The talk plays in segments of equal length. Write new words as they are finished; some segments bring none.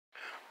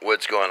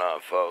What's going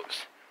on,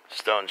 folks?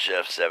 Stone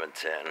Chef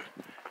 710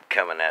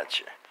 coming at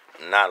you.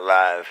 Not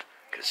live,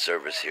 because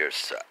service here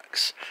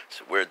sucks.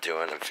 So we're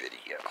doing a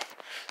video.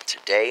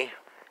 Today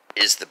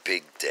is the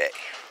big day.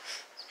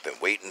 Been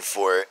waiting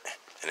for it,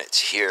 and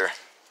it's here.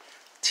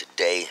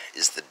 Today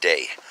is the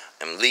day.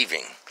 I'm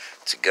leaving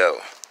to go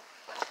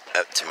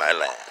up to my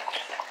land.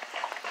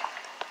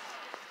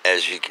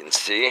 As you can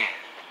see,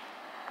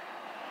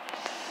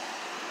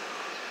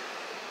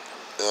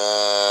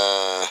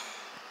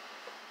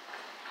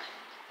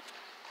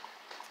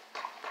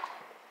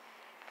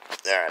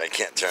 alright, I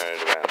can't turn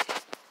it around.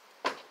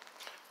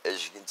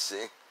 As you can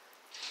see,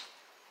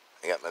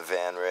 I got my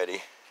van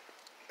ready,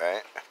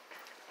 right?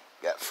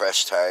 Got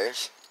fresh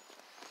tires.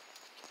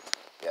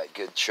 Got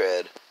good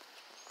tread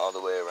all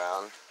the way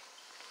around.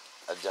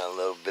 I've done a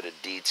little bit of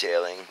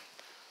detailing,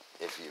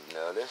 if you've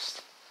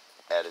noticed.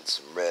 Added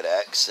some red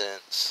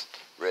accents.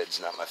 Red's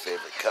not my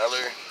favorite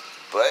color,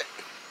 but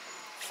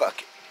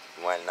fuck it.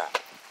 Why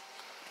not?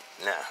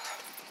 Now,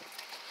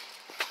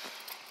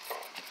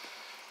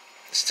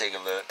 let's take a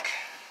look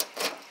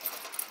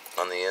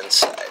on the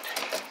inside.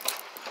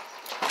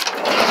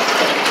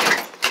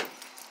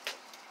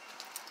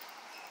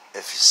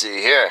 If you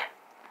see here,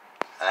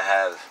 I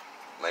have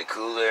my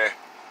cooler,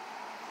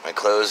 my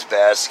clothes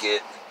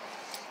basket,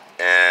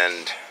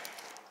 and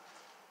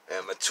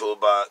my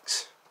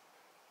toolbox,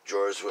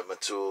 drawers with my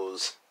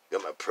tools,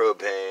 got my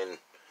propane,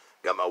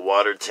 got my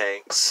water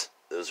tanks,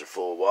 those are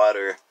full of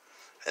water,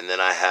 and then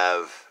I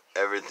have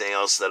everything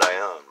else that I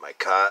own, my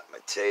cot, my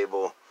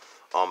table,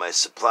 all my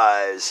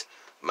supplies,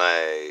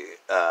 my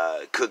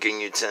cooking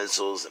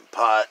utensils and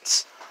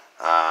pots,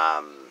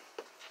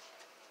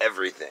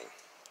 everything.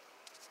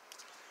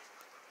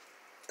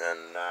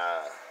 And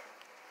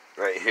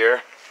right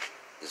here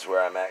is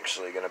where I'm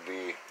actually going to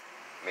be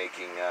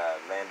making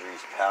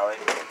Landry's pallet.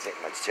 I'm going to take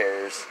my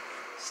chairs,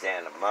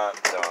 stand them up,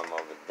 throw them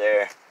over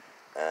there,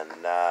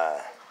 and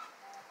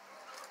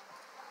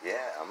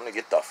yeah, I'm going to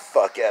get the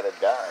fuck out of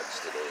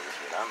Dodge today is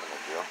what I'm going to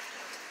do.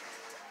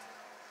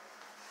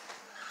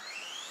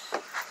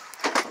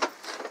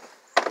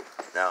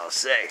 Now I'll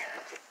say,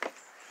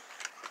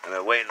 I've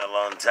been waiting a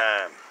long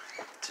time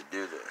to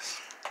do this.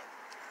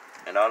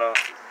 And I don't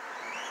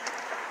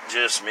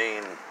just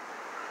mean,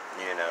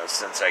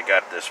 since I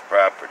got this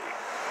property.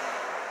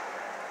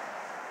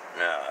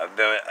 No, I've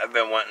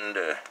been wanting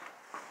to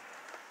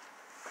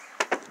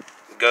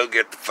go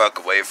get the fuck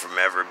away from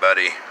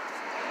everybody.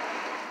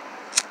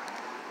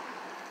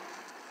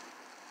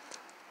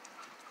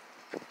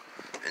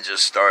 And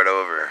just start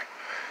over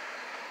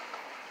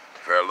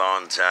for a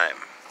long time,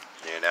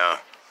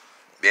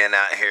 Being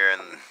out here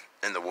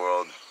in the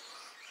world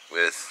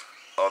with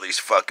all these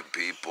fucking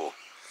people,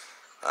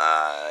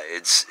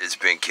 it's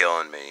been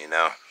killing me,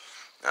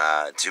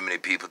 Too many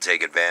people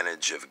take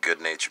advantage of a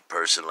good-natured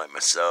person like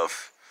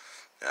myself,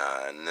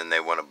 and then they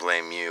want to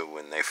blame you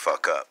when they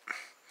fuck up.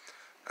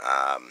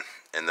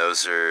 And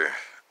those are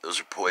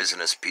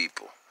poisonous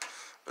people.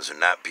 Those are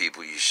not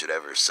people you should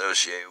ever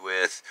associate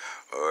with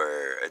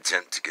or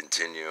attempt to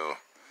continue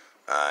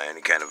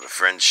any kind of a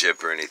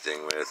friendship or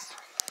anything with,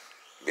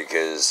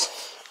 because,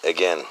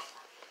 again,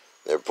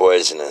 they're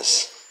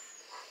poisonous.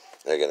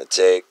 They're gonna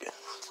take.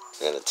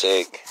 They're gonna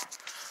take.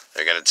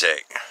 They're gonna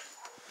take.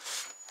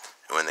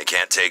 And when they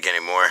can't take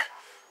anymore,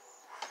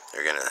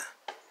 they're gonna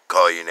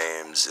call you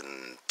names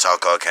and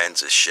talk all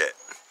kinds of shit.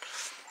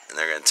 And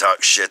they're gonna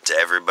talk shit to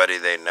everybody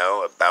they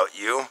know about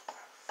you.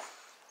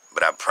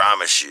 But I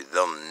promise you,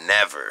 they'll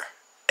never,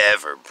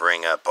 ever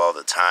bring up all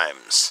the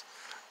times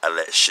I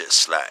let shit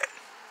slide.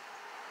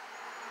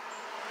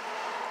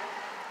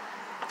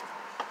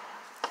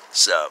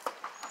 So,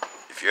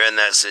 if you're in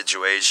that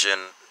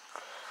situation,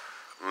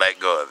 let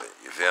go of it,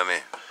 you feel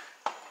me?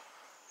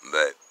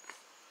 But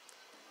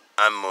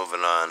I'm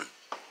moving on.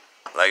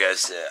 Like I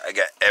said, I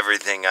got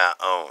everything I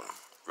own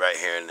right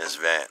here in this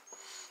van.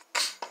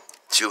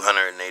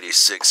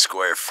 286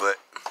 square foot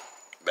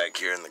back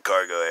here in the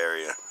cargo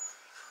area.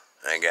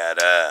 I got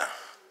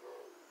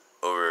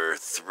over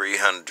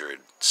 300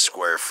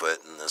 square foot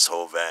in this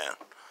whole van.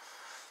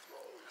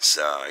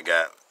 So I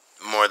got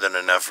more than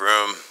enough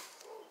room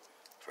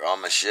for all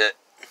my shit.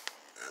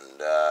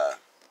 And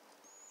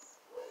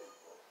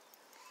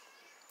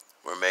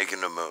we're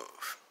making a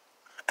move.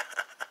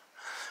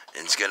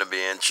 It's going to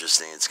be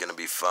interesting. It's going to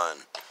be fun.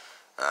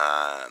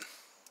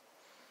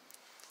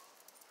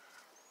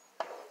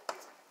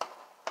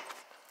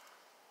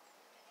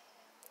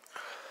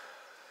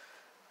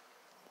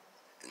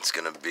 It's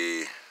going to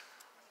be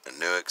a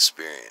new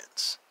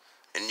experience.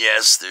 And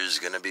yes, there's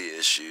going to be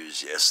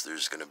issues. Yes,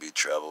 there's going to be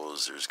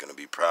troubles. There's going to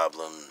be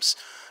problems.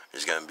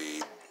 There's going to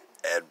be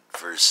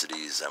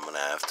adversities I'm going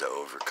to have to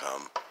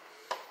overcome.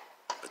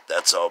 But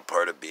that's all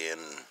part of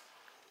being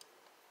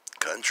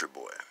country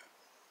boy.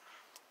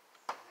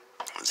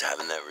 Is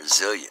having that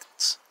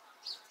resilience.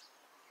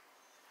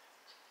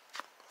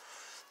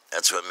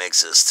 That's what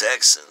makes us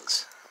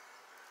Texans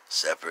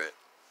separate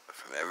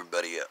from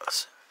everybody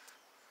else.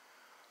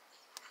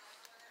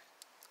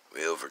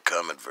 We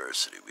overcome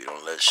adversity. We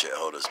don't let shit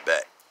hold us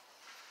back.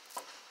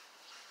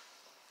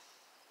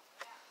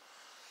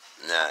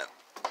 that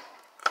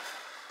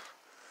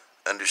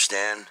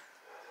understand.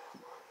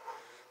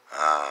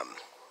 I'm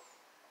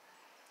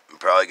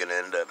probably going to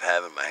end up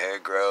having my hair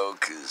grow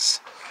because,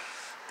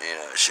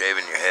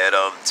 shaving your head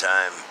all the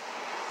time,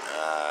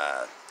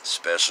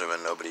 especially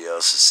when nobody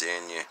else is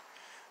seeing you.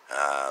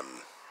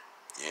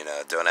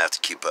 Don't have to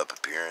keep up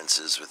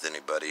appearances with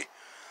anybody.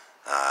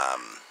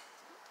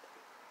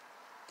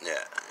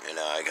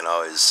 I can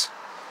always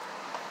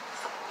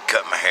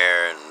cut my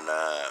hair and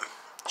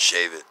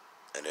shave it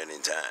at any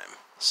time.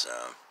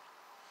 So,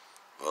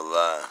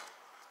 we'll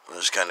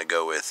just kind of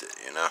go with it,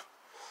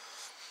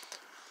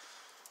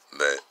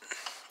 But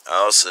I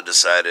also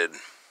decided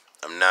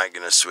I'm not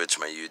going to switch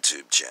my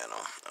YouTube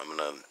channel. I'm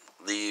going to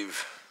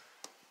leave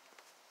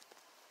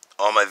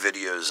all my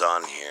videos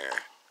on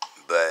here,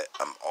 but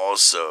I'm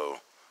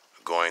also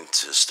going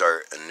to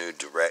start a new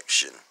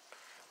direction,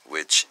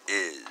 which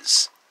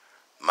is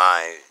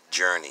my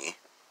journey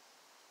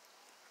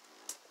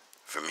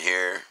from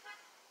here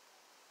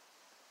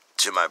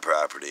to my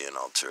property in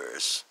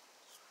Alturas.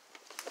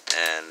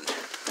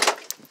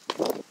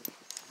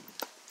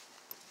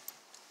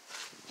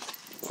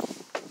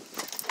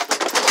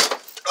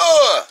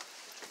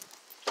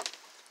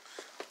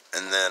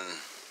 And then,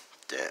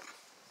 damn.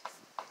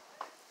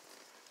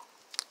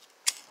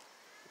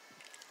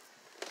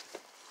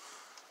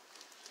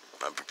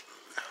 My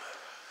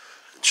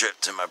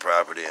trip to my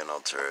property in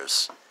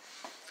Alturas.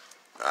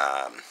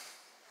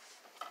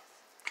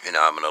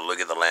 I'm going to look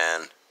at the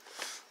land,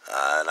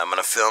 and I'm going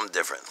to film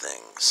different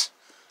things.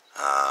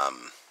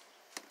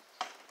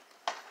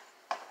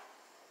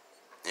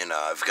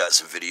 I've got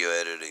some video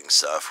editing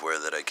software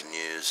that I can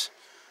use.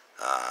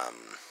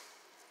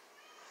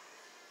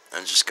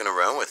 I'm just going to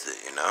run with it,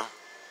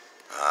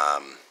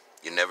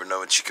 You never know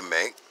what you can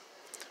make.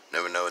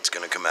 Never know what's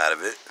going to come out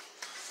of it.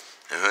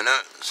 And who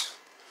knows?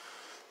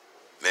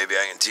 Maybe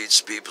I can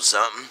teach people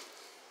something.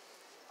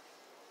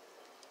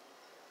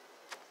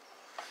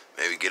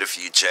 Maybe get a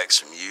few checks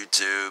from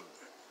YouTube.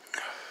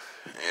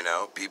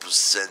 People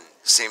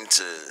seem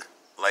to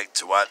like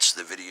to watch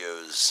the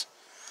videos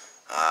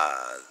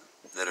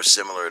that are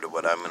similar to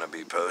what I'm going to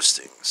be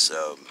posting.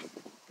 So,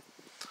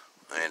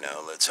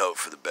 let's hope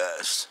for the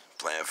best.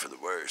 Plan for the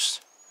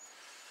worst.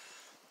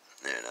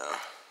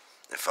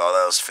 If all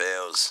else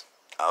fails,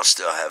 I'll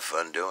still have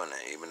fun doing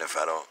it, even if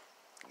I don't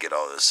get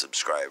all the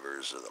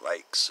subscribers or the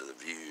likes or the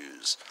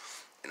views.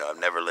 I've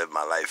never lived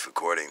my life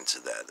according to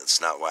that. That's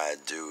not why I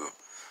do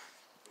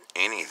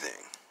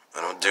anything.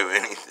 I don't do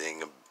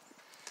anything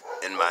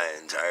in my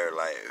entire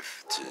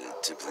life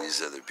to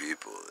please other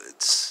people.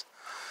 It's,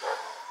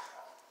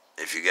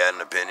 if you got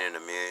an opinion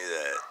of me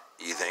that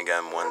you think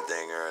I'm one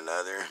thing or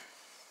another,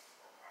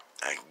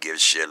 I can give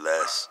shit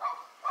less.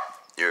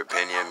 Your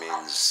opinion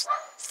means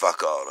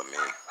fuck all to me.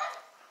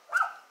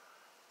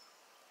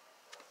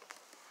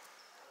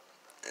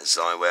 It's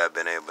the only way I've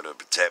been able to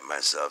protect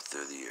myself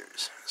through the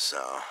years.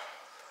 So,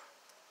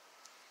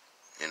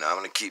 I'm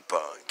going to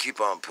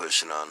keep on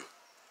pushing on.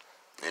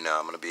 I'm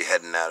going to be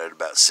heading out at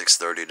about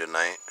 6:30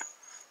 tonight.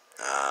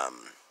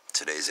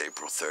 Today's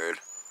April 3rd.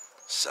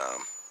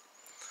 So,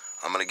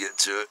 I'm going to get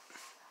to it.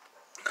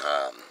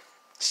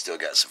 Still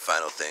got some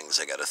final things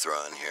I got to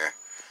throw in here.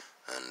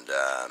 And,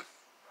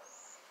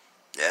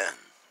 and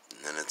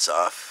then it's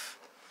off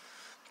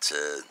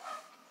to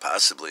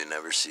possibly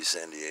never see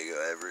San Diego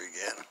ever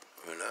again.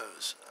 Who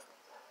knows?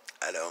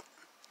 I don't.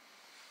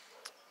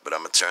 But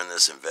I'm going to turn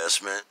this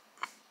investment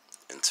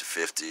into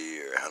 50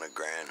 or 100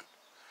 grand.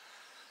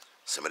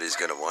 Somebody's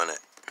going to want it.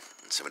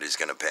 And somebody's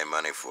going to pay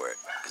money for it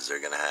because they're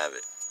going to have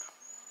it.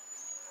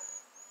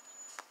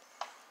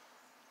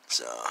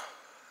 So,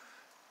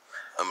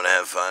 I'm going to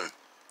have fun.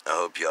 I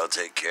hope y'all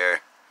take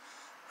care.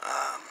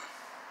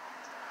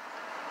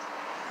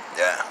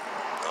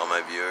 All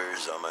my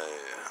viewers,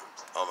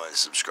 all my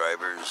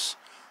subscribers,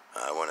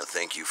 I want to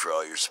thank you for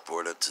all your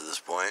support up to this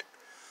point.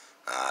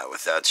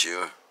 Without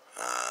you,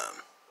 I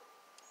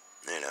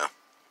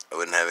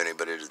wouldn't have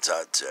anybody to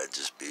talk to. I'd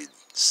just be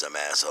some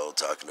asshole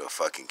talking to a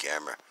fucking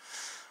camera.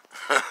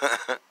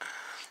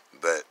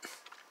 But,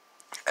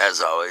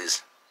 as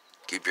always,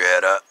 keep your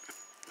head up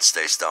and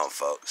stay stoned,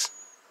 folks.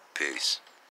 Peace.